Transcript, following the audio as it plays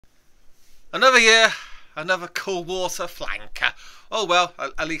Another year, another cool water flanker. Oh well,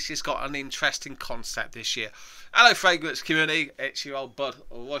 at least it's got an interesting concept this year. Hello fragrance community, it's your old bud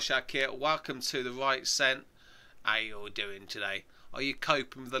Rorschach here. Welcome to the Right Scent. How you all doing today? Are you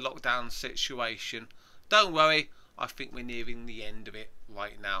coping with the lockdown situation? Don't worry, I think we're nearing the end of it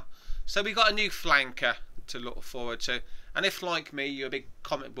right now. So we got a new flanker to look forward to. And if like me, you're a big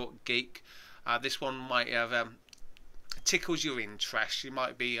comic book geek, this one might have tickles your interest. You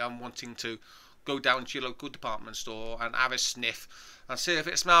might be wanting to go down to your local department store and have a sniff and see if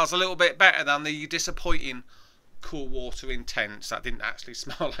it smells a little bit better than the disappointing Cool Water Intense that didn't actually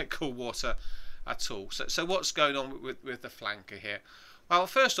smell like cool water at all. So what's going on with the flanker here? Well,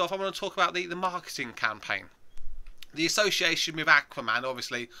 first off, I want to talk about the marketing campaign. The association with Aquaman,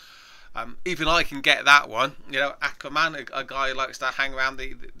 obviously, even I can get that one. You know, Aquaman, a guy who likes to hang around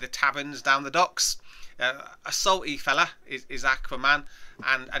the taverns down the docks. A salty fella is Aquaman,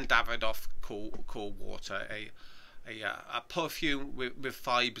 and Davidoff, cool water, a perfume with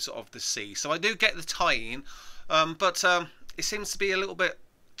vibes of the sea. So I do get the tie-in, but it seems to be a little bit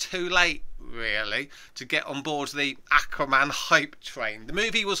too late, really, to get on board the Aquaman hype train. The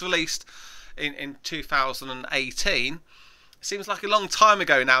movie was released in 2018. Seems like a long time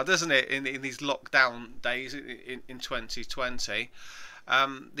ago now, doesn't it? In these lockdown days in 2020.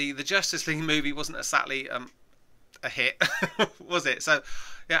 The Justice League movie wasn't exactly a hit, was it? So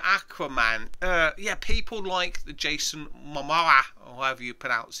yeah, Aquaman. Yeah, people like the Jason Momoa, or however you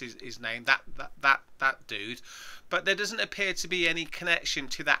pronounce his name, that dude. But there doesn't appear to be any connection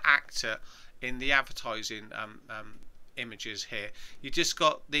to that actor in the advertising images here. You just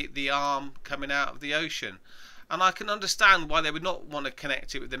got the arm coming out of the ocean. And I can understand why they would not want to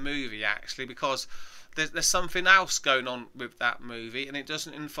connect it with the movie, actually, because there's something else going on with that movie, and it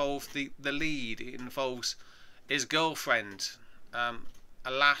doesn't involve the lead. It involves his girlfriend,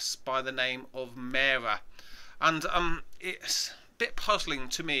 alas, by the name of Mera. And it's a bit puzzling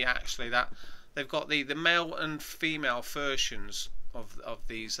to me, actually, that they've got the male and female versions of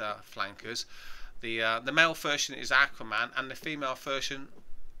these flankers. The male version is Aquaman, and the female version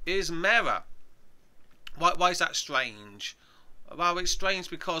is Mera. Why is that strange? Well, it's strange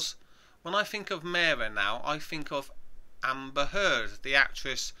because when I think of Mera now, I think of Amber Heard, the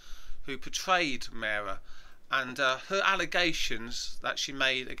actress who portrayed Mera, and her allegations that she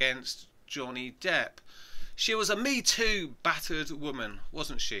made against Johnny Depp. She was a Me Too battered woman,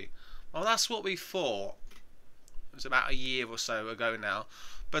 wasn't she? Well, that's what we thought. It was about a year or so ago now.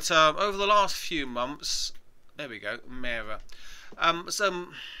 But over the last few months, there we go, Mera.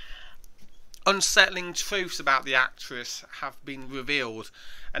 Some unsettling truths about the actress have been revealed,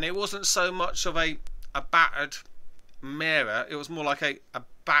 and it wasn't so much of a battered Mera, it was more like a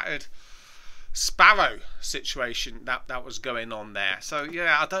battered sparrow situation that was going on there. So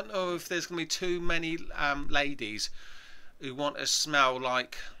yeah, I don't know if there's going to be too many ladies who want to smell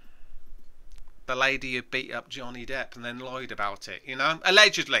like the lady who beat up Johnny Depp and then lied about it, you know,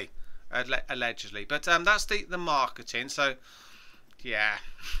 allegedly. But that's the marketing. So yeah,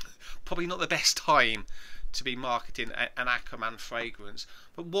 probably not the best time to be marketing an Aquaman fragrance.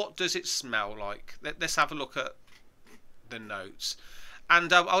 But what does it smell like? Let's have a look at the notes.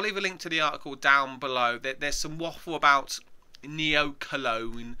 And I'll leave a link to the article down below. There's some waffle about Neo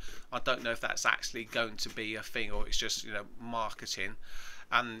Cologne. I don't know if that's actually going to be a thing or it's just, you know, marketing.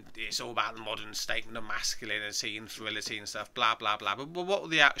 And it's all about the modern statement of masculinity and virility and stuff, blah blah blah. But what are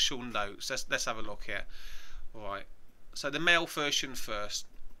the actual notes? Let's have a look here. All right. So the male version first.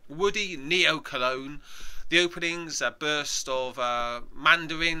 Woody Neo Cologne. The openings, a burst of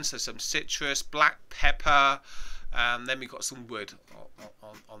mandarin, so some citrus, black pepper. Then we've got some wood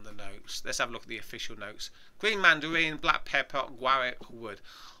on the notes. Let's have a look at the official notes. Green mandarin, black pepper, guaric wood.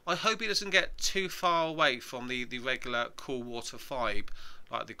 I hope it doesn't get too far away from the regular Cool Water vibe,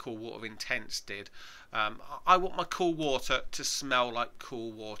 like the Cool Water Intense did. I want my cool water to smell like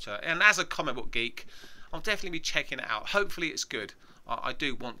cool water. And as a comic book geek, I'll definitely be checking it out. Hopefully it's good. I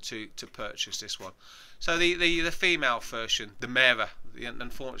do want to purchase this one. So the female version, the Mera, the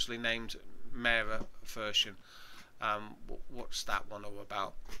unfortunately named Mera version. What's that one all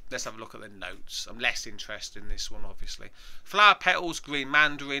about? Let's have a look at the notes. I'm less interested in this one, obviously. Flower petals, green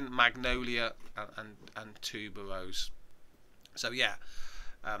mandarin, magnolia, and tuberose. So yeah,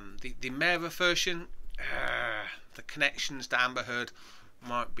 the Mera version, the connections to Amber Heard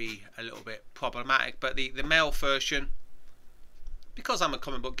might be a little bit problematic, but the male version, because I'm a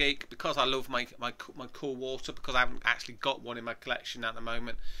comic book geek, because I love my cool water, because I haven't actually got one in my collection at the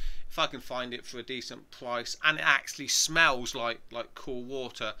moment, if I can find it for a decent price and it actually smells like cool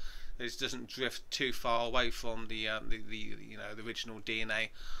water, it doesn't drift too far away from the you know, the original DNA,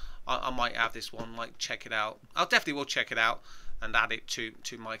 I might have this one, like, check it out. I definitely will check it out and add it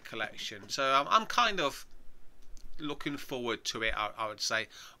to my collection. So I'm kind of looking forward to it, I would say,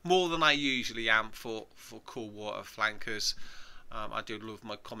 more than I usually am for cool water flankers. I do love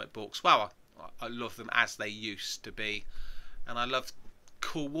my comic books. Well, I love them as they used to be, and I love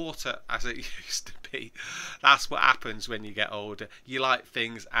cool water as it used to be. That's what happens when you get older. You like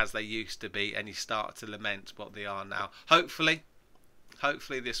things as they used to be, and you start to lament what they are now. Hopefully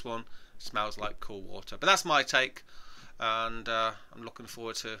this one smells like cool water. But that's my take, and I'm looking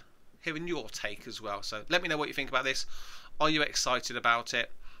forward to hearing your take as well. So let me know what you think about this. Are you excited about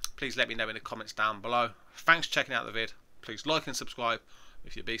it? Please let me know in the comments down below. Thanks for checking out the vid. Please like and subscribe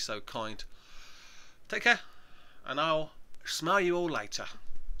if you'd be so kind. Take care, and I'll smell you all later.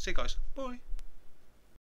 See you guys. Bye.